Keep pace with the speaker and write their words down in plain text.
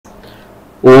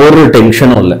ஒரு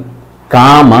டென்ஷனும் இல்லை,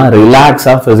 காமா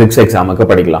ரிலாக்ஸா பிசிக்ஸ் எக்ஸாமுக்கு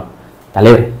படிக்கலாம்.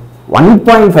 தலைவர்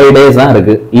 1.5 days தான்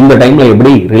இருக்கு, இந்த டைம்ல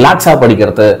எப்படி ரிலாக்ஸா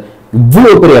படிக்கிறது?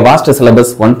 இவ்வளவு பெரிய வாஸ்ட்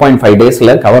சிலபஸ் 1.5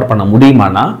 daysல கவர் பண்ண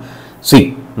முடியுமானா?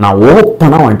 நான்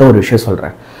ஓப்பனா வந்துட்டு ஒரு விஷயம்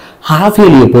சொல்றேன். ஹாஃப்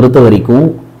இயர்லியை பொறுத்த வரைக்கும்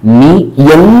நீ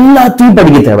எல்லாத்தையும்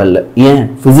படிக்க தேவையில்ல. ஏன்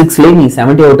பிசிக்ஸ்லயே நீ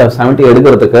 70 out of 70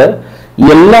 எடுக்கிறதுக்கு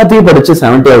எல்லாத்தையும் படிச்சு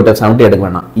 70 out of 70 எடுக்க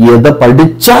வேணாம். எதை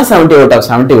படிச்சா 70 out of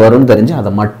 70 வரும்னு தெரிஞ்சு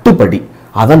அதை மட்டும் படி.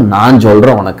 அதை நான்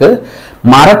சொல்றேன் உனக்கு.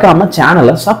 மறக்காம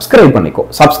சேனலை சப்ஸ்கிரைப் பண்ணிக்கோ.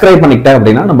 சப்ஸ்கிரைப் பண்ணிக்கிட்டேன்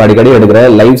அப்படின்னா நம்ம அடிக்கடி எடுக்கிற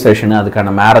லைவ் செஷன்,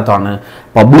 அதுக்கான மேரத்தானு,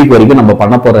 பப்ளிக் வரைக்கும் நம்ம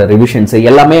பண்ண போற ரிவிஷன்ஸ்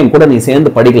எல்லாமே கூட நீ சேர்ந்து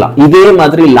படிக்கலாம். இதே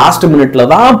மாதிரி லாஸ்ட் மினிட்ல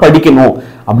தான் படிக்கணும்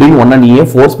அப்படின்னு ஒன்னா நீயே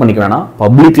ஃபோர்ஸ் பண்ணிக்க வேணாம்.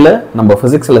 பப்ளிக்ல நம்ம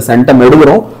பிசிக்ஸ்ல சென்டம்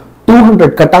எடுக்கிறோம்,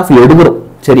 200 கட் ஆஃப் எடுக்கிறோம்.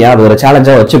 சரியா? அது ஒரு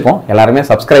சேலஞ்சா வச்சுப்போம். எல்லாருமே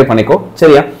சப்ஸ்கிரைப் பண்ணிக்கோ.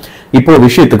 சரியா? இப்போ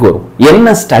விஷயத்துக்கு வரும்.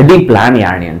 என்ன ஸ்டடி பிளான்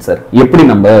யானியன் சார், எப்படி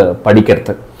நம்ம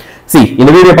படிக்கிறது?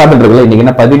 இந்த வீடியோ பார்த்துட்டு இருக்கல, இன்னைக்கு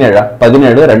என்ன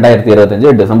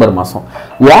 17/2025 டிசம்பர் மாசம்.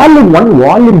 வால்யூம் 1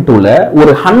 வால்யூம் 2ல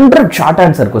ஒரு 100 ஷார்ட்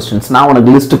ஆன்சர் கொஸ்டின்ஸ் நான்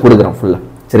உனக்கு லிஸ்ட் கொடுக்குறேன் ஃபுல்லா.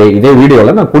 சரி, இதே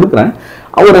வீடியோல நான் கொடுக்குறேன்.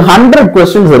 ஒரு 100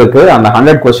 கொஸ்டின்ஸ் இருக்கு. அந்த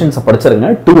 100 கொஸ்டின்ஸ் படிச்சிருங்க.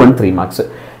 2 and 3 marks.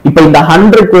 இப்போ இந்த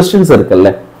 100 கொஸ்டின்ஸ்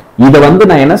இருக்குல்ல, இதை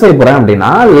நான் என்ன செய்ய போறேன்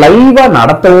அப்படின்னா லைவா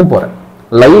நடத்தவும் போறேன்.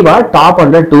 லைவா டாப்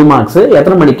 100 2 மார்க்ஸ்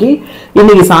எத்தனை மணிக்கு?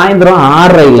 இன்னைக்கு சாயந்தரம்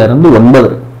 6:30 இருந்து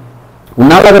 9.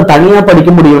 உன்னால அதை தனியா படிக்க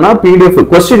முடியும்னா பிடிஎஃப்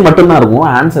கொஸ்டின் மட்டும் தான் இருக்கும்,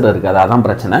 ஆன்சர் இருக்காது. அதான்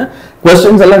பிரச்சனை.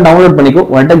 கொஸ்டின்ஸ் எல்லாம் டவுன்லோட் பண்ணிக்கோ.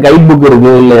 உன்கிட்ட கைட் புக் இருக்கு,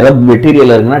 இல்ல ஏதாவது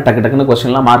மெட்டீரியல் இருக்குன்னா டக்குன்னு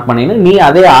கொஸ்டின் எல்லாம் மார்க் பண்ணின்னு நீ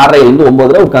அதே 6:30 இருந்து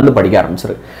 9 உட்காந்து படிக்க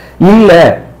ஆரம்பிச்சிரு. இல்ல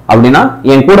அப்படின்னா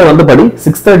என் கூட படி.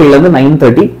 6:30 இருந்து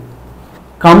 9:30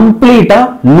 கம்ப்ளீட்டா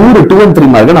 100 2 and 3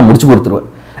 மார்க் நான் முடிச்சு கொடுத்துருவேன்.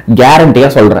 கேரண்டியா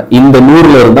சொல்றேன். இந்த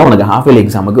 100ல இருந்தா உனக்கு ஹாஃப் இயர்லி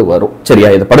எக்ஸாமுக்கு வரும்.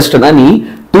 சரியா? இதை படிச்சுட்டா நீ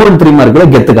 2 and 3 மார்க்ல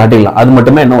கெத்து காட்டிடலாம். அது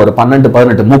மட்டுமே என்ன ஒரு 12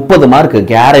 18 30 மார்க்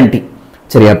கேரண்டி.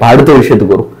 சரியா? இப்ப அடுத்த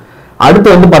விஷயத்துக்கு வரும்.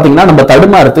 அடுத்து பாத்தீங்கன்னா நம்ம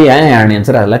தடுமாறுத்து ஏன்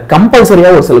ஆன்சர் அதுல கம்பல்சரியா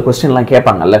ஒரு சில கொஸ்டின் எல்லாம்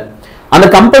கேட்பாங்கல்ல. அந்த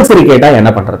கம்பல்சரி கேட்டா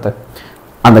என்ன பண்றது?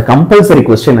 அந்த கம்பல்சரி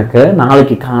கொஸ்டினுக்கு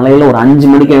நாளைக்கு காலையில ஒரு 5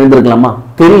 மணிக்கு எழுந்திருக்கலாமா?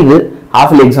 தெரியுது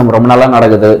ஹாஃப் இயர்லி எக்ஸாம் ரொம்ப நாளா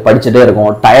நடக்குது, படிச்சுட்டே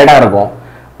இருக்கும், டயர்டா இருக்கும்.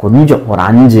 கொஞ்சம் ஒரு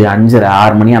 5 5:30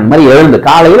 6 மணி அந்த மாதிரி எழுந்து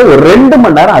காலையில ஒரு 2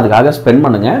 மணி நேரம் அதுக்காக ஸ்பெண்ட்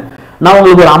பண்ணுங்க. நான்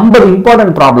உங்களுக்கு ஒரு 50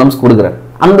 இம்பார்ட்டன்ட் ப்ராப்ளம்ஸ் கொடுக்குறேன்.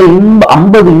 அந்த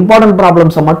 50 இம்பார்ட்டன்ட்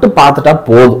ப்ராப்ளம்ஸை மட்டும் பார்த்துட்டா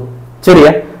போதும்.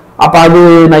 சரியா? அப்ப அது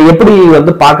நான் எப்படி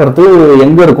பாக்குறது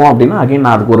எங்க இருக்கும் அப்படின்னா, அகைன்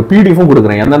நான் அதுக்கு ஒரு பிடிஎஃப்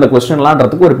கொடுக்குறேன். எந்தெந்த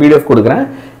கொஸ்டின்லாம்ன்றதுக்கு ஒரு பிடிஎஃப் கொடுக்குறேன்.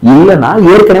 இல்லைன்னா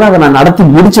ஏற்கனவே அதை நான் நடத்தி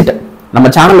முடிச்சுட்டேன். நம்ம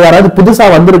சேனல் யாராவது புதுசா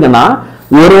வந்திருக்குன்னா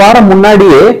ஒரு வாரம்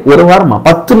முன்னாடியே, ஒரு வாரமா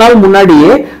 10 நாள்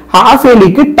முன்னாடியே ஹாஃப்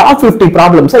இயர்லிக்கு டாப் 50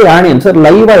 ப்ராப்ளம்ஸ் ஆன்சர்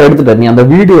லைவா எடுத்துட்டு நீ அந்த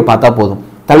வீடியோ பார்த்தா போதும்.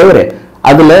 தலைவரே,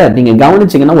 அதுல நீங்க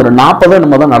கவனிச்சீங்கன்னா ஒரு 40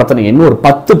 நம்ம தான் நடத்தணும். இன்னும் ஒரு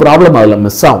 10 ப்ராப்ளம் அதுல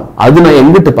மிஸ் ஆகும். அது நான்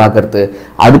எங்கிட்டு பாக்குறது?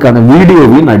 அதுக்கான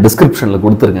வீடியோவையும் நான் டிஸ்கிரிப்ஷன்ல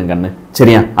கொடுத்துருக்கேன் கண்ணு.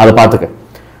 சரியா? அதை பாத்துக்க.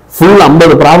 ஃபுல்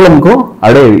 50 ப்ராப்ளம்க்கும்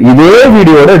இதே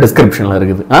வீடியோட டிஸ்கிரிப்ஷன்ல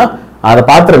இருக்குது. அதை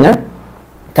பாத்துருங்க.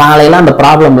 காலையில அந்த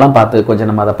ப்ராப்ளம் எல்லாம் பார்த்து கொஞ்சம்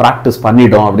நம்ம அதை பிராக்டிஸ்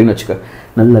பண்ணிட்டோம் அப்படின்னு வச்சுக்க,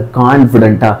 நல்ல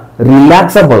கான்பிடென்ட்டா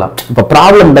ரிலாக்ஸா போலாம். இப்ப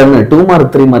ப்ராப்ளம் டன்னு, 2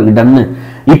 மார்க் 3 மார்க் டன்னு.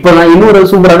 இப்ப நான் இன்னொரு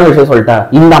சூப்பரான விஷயம் சொல்லிட்டா,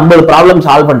 இந்த 50 ப்ராப்ளம்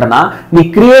சால்வ் பண்ணிட்டேன்னா நீ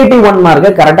கிரியேட்டிவ் 1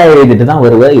 மார்க்கை கரெக்டா எழுதிட்டு தான்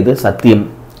வருவ. இது சத்தியம்.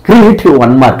 கிரியேட்டிவ்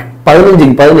 1 மார்க்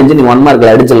 15க்கு 15 நீ 1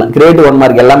 மார்க்ல அடிச்சிடலாம். கிரியேட்டிவ் 1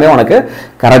 மார்க் எல்லாமே உனக்கு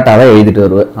கரெக்டாவே எழுதிட்டு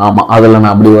வருவேன். ஆமா, அதுல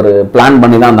நான் அப்படி ஒரு பிளான்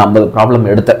பண்ணி தான் அந்த 50 ப்ராப்ளம்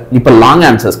எடுத்தேன். இப்ப லாங்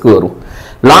ஆன்சர்ஸ்க்கு வரும்.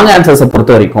 லாங் ஆன்சர்ஸை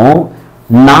பொறுத்த வரைக்கும்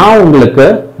நான் உங்களுக்கு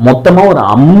மொத்தமா ஒரு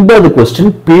 50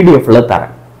 கொஸ்டின் பிடிஎஃப்ல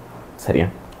தரேன். சரியா?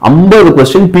 50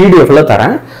 கொஸ்டின் பிடிஎஃப்ல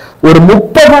தரேன். ஒரு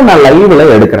 30 நான் லைவ்ல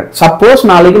எடுக்கிறேன். சப்போஸ்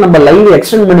நாளைக்கு நம்ம லைவ்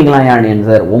எக்ஸ்டெண்ட் பண்ணிக்கலாம் யானியன்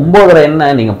சார், 9:30 என்ன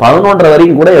நீங்க 11:30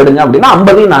 வரைக்கும் கூட எடுங்க அப்படின்னா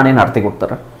 50 நானே நடத்தி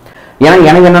கொடுத்துறேன். ஏன்னா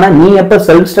எனக்கு என்னன்னா நீ எப்ப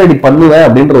செல்ஃப் ஸ்டடி பண்ணுவ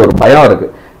அப்படின்ற ஒரு பயம் இருக்கு.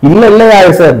 இல்ல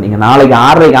யாரு சார், நீங்க நாளைக்கு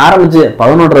 6:30 ஆரம்பிச்சு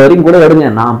 11:30 வரைக்கும் கூட எடுங்க,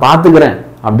 நான் பாத்துக்கிறேன்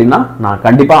அப்படின்னா நான்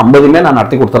கண்டிப்பா 50மே நான்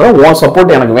நடத்தி கொடுத்துறேன். உன்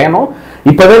சப்போர்ட் எனக்கு வேணும்.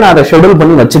 இப்பவே நான் அதை ஷெட்யூல்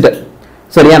பண்ணி வச்சுட்டேன்.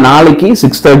 சரியா? நாளைக்கு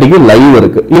 6:30க்கு லைவ்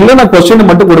இருக்கு. இல்ல நான் கொஸ்டின்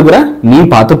மட்டும் கொடுக்குறேன், நீ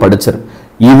பார்த்து படிச்சிரு.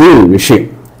 இது விஷயம்.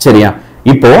 சரியா?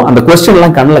 இப்போ அந்த கொஸ்டின்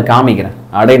எல்லாம் கண்ணில் காமிக்கிறேன்.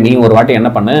 அடே நீ ஒரு வாட்டி என்ன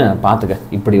பண்ணு பாத்துக்க,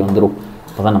 இப்படி வந்துடும்.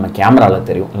 அப்பதான் நம்ம கேமரால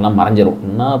தெரியும், இல்லைன்னா மறைஞ்சிரும்.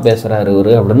 என்ன பேசுறாரு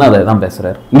இவரு அப்படின்னு அதை தான்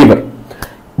பேசுறாரு. இங்க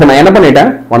இப்ப நான் என்ன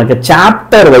பண்ணிட்டேன், உனக்கு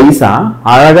சாப்டர் வைஸா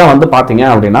அழகா பாத்தீங்க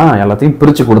அப்படின்னா எல்லாத்தையும்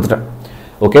பிரிச்சு கொடுத்துட்டேன்.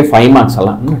 ஓகே, 5 மார்க்ஸ்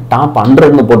எல்லாம் டாப்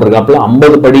 100 போட்டிருக்காப்புல,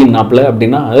 50 படினாப்புல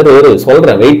அப்படின்னா அது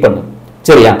சொல்றேன், வெயிட் பண்ணு.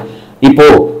 சரியா? இப்போ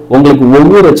உங்களுக்கு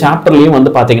ஒவ்வொரு சாப்டர்லயும்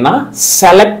பாத்தீங்கன்னா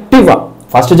செலக்டிவா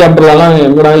ஃபர்ஸ்ட் சாப்டர்ல எல்லாம்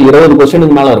 20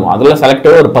 கொஸ்டினுக்கு மேல இருக்கும். அதுல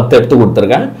செலக்டிவா ஒரு 10 எடுத்து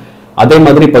கொடுத்துருக்கேன். அதே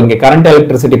மாதிரி இப்போ இங்க கரண்ட்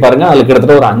எலக்ட்ரிசிட்டி பாருங்க, அதுல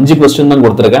கிட்டத்தட்ட ஒரு 5 கொஸ்டின் தான்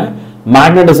கொடுத்துருக்கேன்.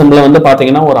 மேக்னட்டிசம்ல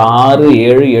பாத்தீங்கன்னா ஒரு 6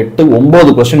 7 8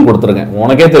 9 கொஸ்டின் கொடுத்துருக்கேன்.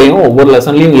 உனக்கே தெரியும் ஒவ்வொரு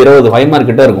லெசன்லயும் 20 5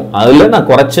 மார்க் கிட்ட இருக்கும். அதுல நான்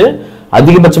குறைச்சு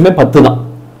அதிகபட்சமே 10 தான்.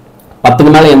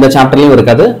 10க்கு மேல எந்த சாப்டர்லயும்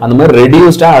இருக்காது. அந்த மாதிரி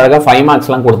ரெடியூஸ்டா அழகா 5 மார்க்ஸ்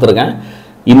எல்லாம் கொடுத்துருக்கேன்.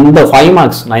 இந்த 5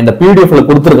 மார்க்ஸ் நான் இந்த பிடிஎஃப்ல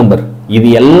கொடுத்துருக்கேன் பாரு, இது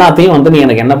எல்லாத்தையும் வந்து நீ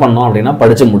எனக்கு என்ன பண்ணணும் அப்படின்னா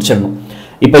படிச்சு முடிச்சிடணும்.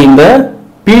 இப்போ இந்த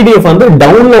பிடிஎஃப் வந்து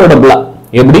டவுன்லோடபிளா,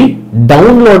 எப்படி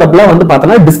டவுன்லோடபிளா வந்து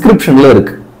பார்த்தோன்னா டிஸ்கிரிப்ஷன்ல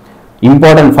இருக்கு.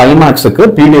 இம்பார்ட்டன்ட் 5 மார்க்ஸுக்கு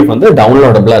பிடிஎஃப் வந்து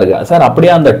டவுன்லோடபிளா இருக்கு. சார்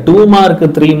அப்படியே அந்த 2 மார்க்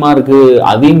 3 மார்க்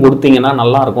அதையும் கொடுத்தீங்கன்னா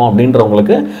நல்லா இருக்கும்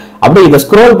அப்படின்றவங்களுக்கு அப்படியே இதை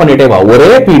ஸ்க்ரோல் பண்ணிட்டே வா.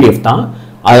 ஒரே பிடிஎஃப் தான்,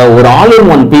 அது ஒரு ஆல் இன்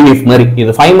ஒன் பிடிஎஃப் மாதிரி.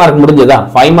 இது 5 மார்க் முடிஞ்சதா,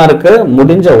 5 மார்க்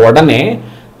முடிஞ்ச உடனே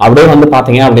அப்படியே வந்து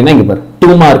பாத்தீங்க அப்படின்னா இங்க பாரு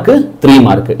 2 மார்க் 3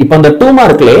 மார்க். இப்போ அந்த 2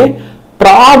 மார்க்லயே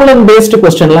ப்ராப்ளம் பேஸ்டு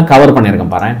கொஸ்டின்லாம் கவர்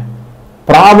பண்ணியிருக்கேன் பாரு.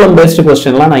 ப்ராப்ளம் பேஸ்டு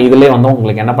கொஸ்டின்லாம் நான் இதுலயே வந்து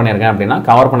உங்களுக்கு என்ன பண்ணியிருக்கேன் அப்படின்னா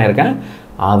கவர் பண்ணியிருக்கேன்.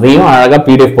 அதையும் அழகா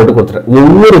பிடிஎஃப் போட்டு கொடுத்துறேன்.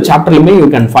 ஒவ்வொரு சாப்டர்லயுமே you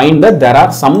can find that there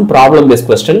are some problem paste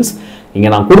questions. இங்க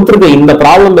நான் கொடுத்துருக்க இந்த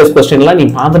ப்ராப்ளம் பேஸ்ட் கொஸ்டின்லாம் நீ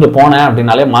பார்த்துட்டு போனேன்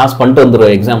அப்படின்னாலே மார்க்ஸ் பண்ணிட்டு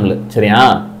வந்துடும் எக்ஸாம்ல. சரியா,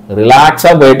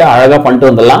 ரிலாக்ஸா போயிட்டு அழகா பண்ணிட்டு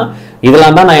வந்துடலாம்.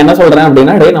 இதெல்லாம் தான் நான் என்ன சொல்றேன்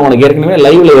அப்படின்னா, டே நான் உனக்கு ஏற்கனவே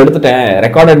லைவ்ல எடுத்துட்டேன்,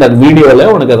 ரெக்கார்டட் வீடியோல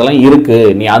உனக்கு அதெல்லாம் இருக்கு,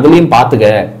 நீ அதுலயும் பாத்துக்க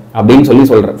அப்படின்னு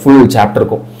சொல்றேன் ஃபுல்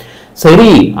சாப்டருக்கும். சரி,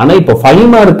 ஆனா இப்போ 5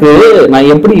 மார்க்கு நான்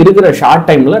எப்படி இருக்கிற ஷார்ட்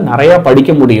டைம்ல நிறைய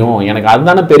படிக்க முடியும், எனக்கு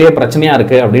அதுதானே பெரிய பிரச்சனையா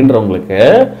இருக்கு அப்படின்றவங்களுக்கு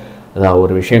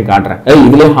ஒரு விஷயம் காட்டுறேன்.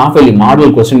 இதுல ஹாஃப் இயர்லி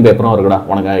மாடல் கொஸ்டின் பேப்பரும் இருக்குடா,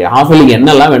 உனக்கு ஹாஃப் இயர்லிக்கு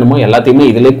என்னெல்லாம் வேணுமோ எல்லாத்தையுமே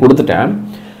இதுல கொடுத்துட்டேன்.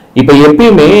 இப்போ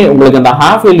எப்பயுமே உங்களுக்கு அந்த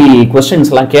ஹாஃப் இயர்லி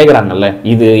கொஸ்டின்ஸ் எல்லாம் கேட்குறாங்கல்ல,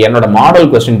 இது என்னோட மாடல்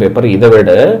கொஸ்டின் பேப்பர். இதை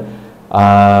விட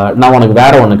நான் உனக்கு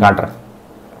வேற ஒன்று காட்டுறேன்.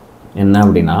 என்ன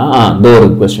அப்படின்னா ஒரு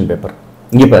கொஸ்டின் பேப்பர்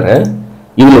இங்க பாரு.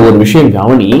 இதுல ஒரு விஷயம்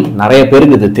கவனி, நிறைய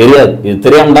பேருக்கு இது தெரியாது. இது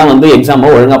தெரியாம தான் வந்து எக்ஸாம்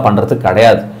ஒழுங்கா பண்றது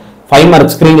கிடையாது. 5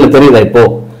 மார்க் ஸ்கிரீன்ல தெரியுதா? இப்போ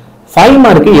 5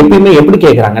 மார்க் எப்பயுமே எப்படி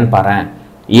கேட்கறாங்கன்னு பாரு.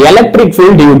 Electric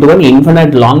field due to an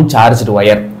infinite long charged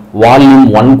wire volume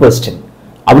 1 question.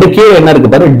 அப்படி கீழே என்ன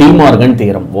இருக்கு பாரு, டி மார்கன்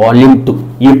தியரம் வால்யூம் 2.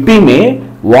 எப்பயுமே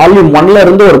வால்யூம் 1ல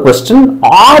இருந்து ஒரு கொஸ்டின்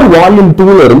ஆர் வால்யூம்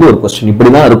 2ல இருந்து ஒரு கொஸ்டின்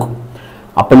இப்படிதான் இருக்கும்.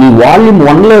 அப்ப நீ வால்யூம்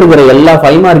 1ல இருக்கிற எல்லா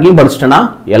 5 மார்க்கையும் படிச்சிட்டனா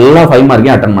எல்லா 5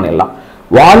 மார்க்கையும் அட்டன் பண்ணிடலாம்.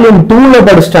 வால்யூம் 2ல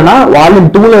படிச்சிட்டனா வால்யூம்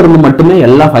 2ல இருந்து மட்டுமே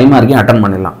எல்லா 5 மார்க்கையும் அட்டன்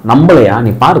பண்ணிடலாம். நம்மளையா,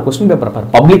 நீ பாரு கொஸ்டின் பேப்பர் பாரு,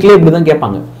 பப்ளிக்லயே இப்படிதான்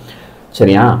கேட்பாங்க.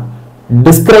 சரியா,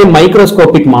 டிஸ்கிரைப்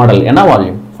மைக்ரோஸ்கோபிக் மாடல் என்ன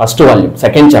volume, first volume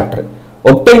second chapter.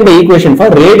 obtain the equation for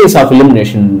radius of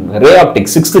illumination ray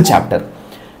optics 6th chapter.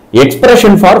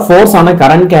 expression for force on a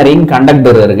current carrying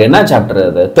conductor இருக்கு என்ன சாப்டர்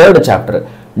அது, 3rd chapter.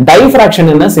 diffraction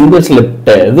in a single slip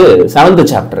இது 7th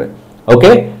chapter.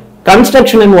 okay,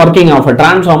 construction and working of a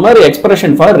transformer,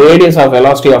 expression for radius of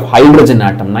velocity of hydrogen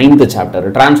atom 9th chapter.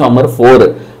 transformer 4.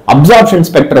 absorption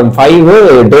spectrum 5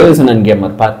 Davison and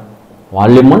Gamer. Bar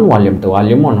volume 1 volume 2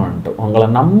 volume 1 volume 2. உங்களை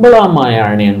நம்பலாமா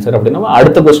answer அப்படின்னா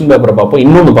அடுத்த question பேப்பரை பார்ப்போம்,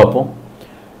 இன்னொன்று பார்ப்போம்.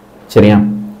 சரியா,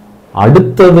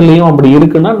 அடுத்ததுலயும் அப்படி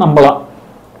இருக்குன்னா நம்பலாம்.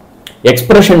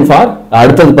 எக்ஸ்பிரஷன் ஃபார்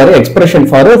அடுத்தது பாரு, expression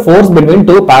for force between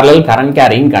 2 parallel current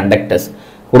carrying conductors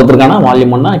கொடுத்துருக்கானா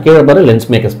volume 1. கீழே பாரு lens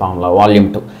makers formula volume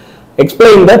 2.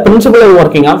 explain the principle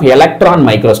working of electron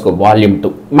microscope volume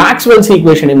 2. Maxwell's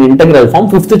equation in integral form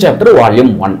 5th chapter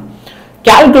volume 1.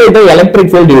 calculate the electric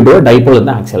field due to a dipole in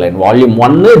the axial line volume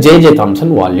 1. J.J.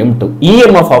 Thomson volume 2.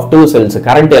 EMF of two cells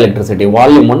current electricity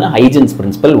volume 1. Huygens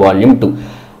principle volume 2.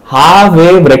 half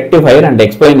wave rectifier and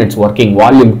explain its working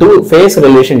volume 2. phase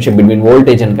relationship between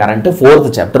voltage and current 4th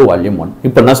chapter volume 1.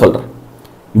 இப்போ என்ன சொல்றேன்,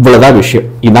 இவ்வளவுதான் விஷயம்,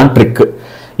 இதான் trick.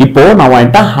 இப்போ நான்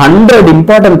வந்துட்ட 100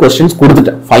 important questions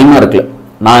கொடுத்துட்டேன் 5 மார்க்ல.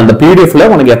 நான் இந்த பிடிஎஃப்ல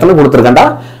உனக்கு எத்தனை கொடுத்துருக்கேன்டா,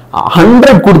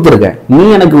 100 கொடுத்துருக்கேன். நீ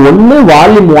எனக்கு ஒன்னு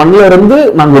வால்யூம் 1ல இருந்து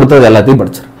நான் கொடுத்தது எல்லாத்தையும்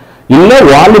படிச்சிரு, இல்ல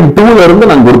வால்யூம் 2ல இருந்து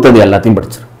நான் கொடுத்தது எல்லாத்தையும்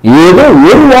படிச்சிரு. ஏதோ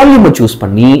ஒரு வால்யூமை சூஸ்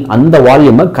பண்ணி அந்த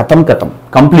வால்யூமை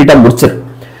கம்ப்ளீட்டா முடிச்சிரு.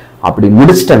 அப்படி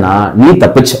முடிச்சிட்டனா நீ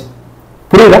தப்பிச்ச,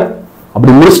 புரியுதா?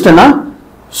 அப்படி முடிச்சிட்டனா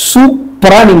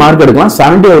சூப்பரா நீ மார்க் எடுக்கலாம்,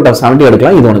 70 out of 70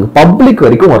 எடுக்கலாம். இது உனக்கு பப்ளிக்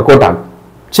வரைக்கும் ஒர்க் அவுட் ஆகும்.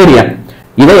 சரியா,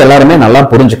 இதை எல்லாருமே நல்லா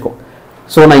புரிஞ்சுக்கும்.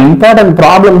 ஸோ நான் இம்பார்ட்டன்ட்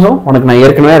ப்ராப்ளம்ஸும் உனக்கு நான்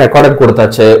ஏற்கனவே ரெக்கார்டட்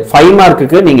கொடுத்தாச்சு. 5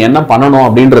 மார்க்குக்கு நீங்க என்ன பண்ணணும்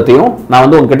அப்படின்றதையும் நான்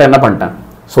வந்து உங்ககிட்ட என்ன பண்ணிட்டேன்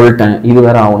சொல்லிட்டேன். இது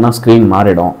வேற ஆகும்னா ஸ்கிரீன்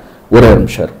மாறிடும். ஒரே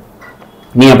நிமிஷம்,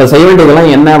 நீ அப்ப செய்ய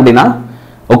வேண்டியதெல்லாம் என்ன அப்படின்னா,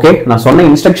 ஓகே நான் சொன்ன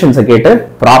இன்ஸ்ட்ரக்ஷன்ஸை கேட்டு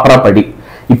ப்ராப்பரா படி.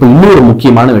 இப்போ இன்னொரு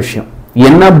முக்கியமான விஷயம்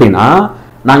என்ன அப்படின்னா,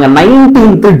 நாங்க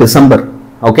 19th டிசம்பர்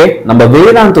ஓகே நம்ம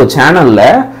வேதாந்து சேனல்ல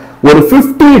ஒரு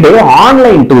 50 day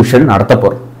ஆன்லைன் டியூஷன் நடத்த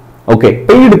போறோம். ஓகே,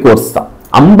 பெய்டு கோர்ஸ் தான்,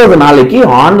 50 நாளைக்கு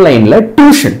ஆன்லைன்ல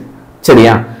டியூஷன்.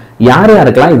 சரியா, யார்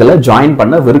யாருக்கெல்லாம் இதுல ஜாயின்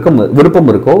பண்ண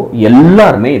விருப்பம் இருக்கோ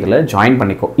எல்லாருமே இதுல ஜாயின்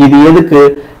பண்ணிக்கோ. இது எதுக்கு,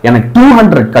 எனக்கு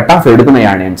 200 கட் ஆஃப் எடுக்கணும்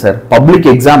ஆன்சர். பப்ளிக்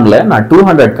எக்ஸாம்ல நான்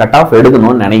 200 கட் ஆஃப்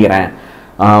எடுக்கணும்னு நினைக்கிறேன்.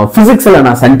 பிசிக்ஸ்ல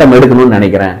நான் சென்டம் எடுக்கணும்னு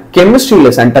நினைக்கிறேன், கெமிஸ்ட்ரியில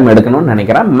சென்டம் எடுக்கணும்னு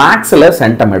நினைக்கிறேன், மேக்ஸ்ல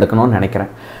சென்டம் எடுக்கணும்னு நினைக்கிறேன்.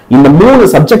 இந்த 3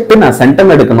 சப்ஜெக்ட் நான்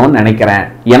சென்டம் எடுக்கணும்னு நினைக்கிறேன்.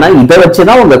 ஏன்னா இதை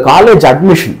வச்சுதான் உங்க காலேஜ்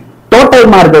அட்மிஷன், டோட்டல்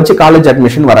மார்க் வச்சு காலேஜ்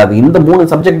அட்மிஷன் வராது. இந்த 3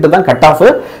 சப்ஜெக்ட் தான் கட் ஆஃப்,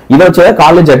 இதை வச்சுதான்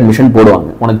காலேஜ் அட்மிஷன் போடுவாங்க.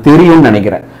 உனக்கு தெரியும்னு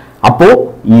நினைக்கிறேன். அப்போ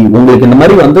உங்களுக்கு இந்த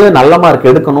மாதிரி வந்து நல்ல மார்க்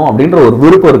எடுக்கணும் அப்படின்ற ஒரு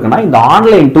விருப்பம் இருக்குன்னா இந்த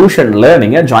ஆன்லைன் டியூஷன்ல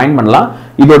நீங்க ஜாயின் பண்ணலாம்.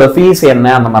 இதோட ஃபீஸ்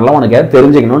என்ன அந்த மாதிரிலாம் உனக்கு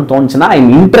தெரிஞ்சுக்கணும்னு தோணுச்சுன்னா ஐ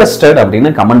எம் இன்ட்ரெஸ்டட்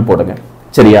அப்படின்னு கமெண்ட் போடுங்க.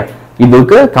 சரியா,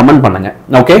 இதுக்கு கமெண்ட் பண்ணுங்க.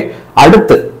 ஓகே,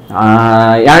 அடுத்து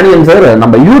யானியன் சார்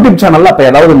நம்ம யூடியூப் சேனல்ல அப்ப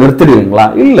ஏதாவது நிறுத்திடுவீங்களா?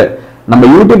 இல்ல, நம்ம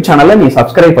யூடியூப் சேனல்ல நீ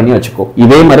சப்ஸ்கிரைப் பண்ணி வச்சுக்கோ.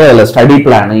 இதே மாதிரி அதுல ஸ்டடி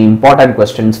பிளான், இம்பார்ட்டன்ட்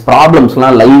கொஸ்டின்ஸ்,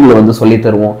 ப்ராப்ளம்ஸ்லாம் லைவ்ல வந்து சொல்லி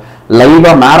தருவோம்.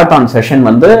 லைவா மேரத்தான் செஷன்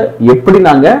வந்து எப்படி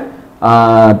நாங்க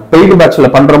பெய்டு பேட்ச்ல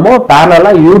பண்றோமோ பேரலா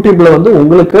யூடியூப்ல வந்து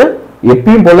உங்களுக்கு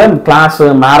எப்பயும் போல கிளாஸ்,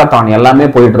 மேரத்தான் எல்லாமே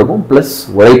போயிட்டு இருக்கும். பிளஸ்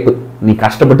உழைப்பு, நீ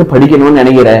கஷ்டப்பட்டு படிக்கணும்னு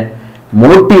நினைக்கிற,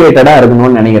 மோட்டிவேட்டடா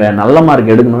இருக்கணும்னு நினைக்கிற, நல்ல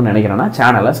மார்க் எடுக்கணும்னு நினைக்கிறேன்னா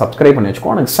சேனலை சப்ஸ்கிரைப் பண்ணி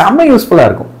வச்சுக்கோ. எனக்கு செம்ம யூஸ்ஃபுல்லா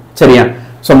இருக்கும். சரியா?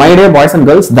 So my dear boys and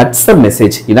girls, that's the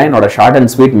message. இதான் என்னோட ஷார்ட்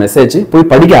அண்ட் ஸ்வீட் மெசேஜ். போய்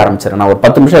படிக்க ஆரம்பிச்சிடறேன். நான் ஒரு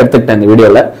 10 நிமிஷம் எடுத்துக்கிட்டேன் இந்த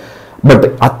வீடியோல, பட்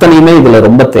அத்தனையுமே இதுல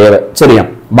ரொம்ப தேவை. சரியா?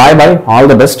 பாய் பாய்,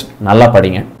 ஆல் தி பெஸ்ட், நல்லா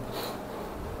படிங்க.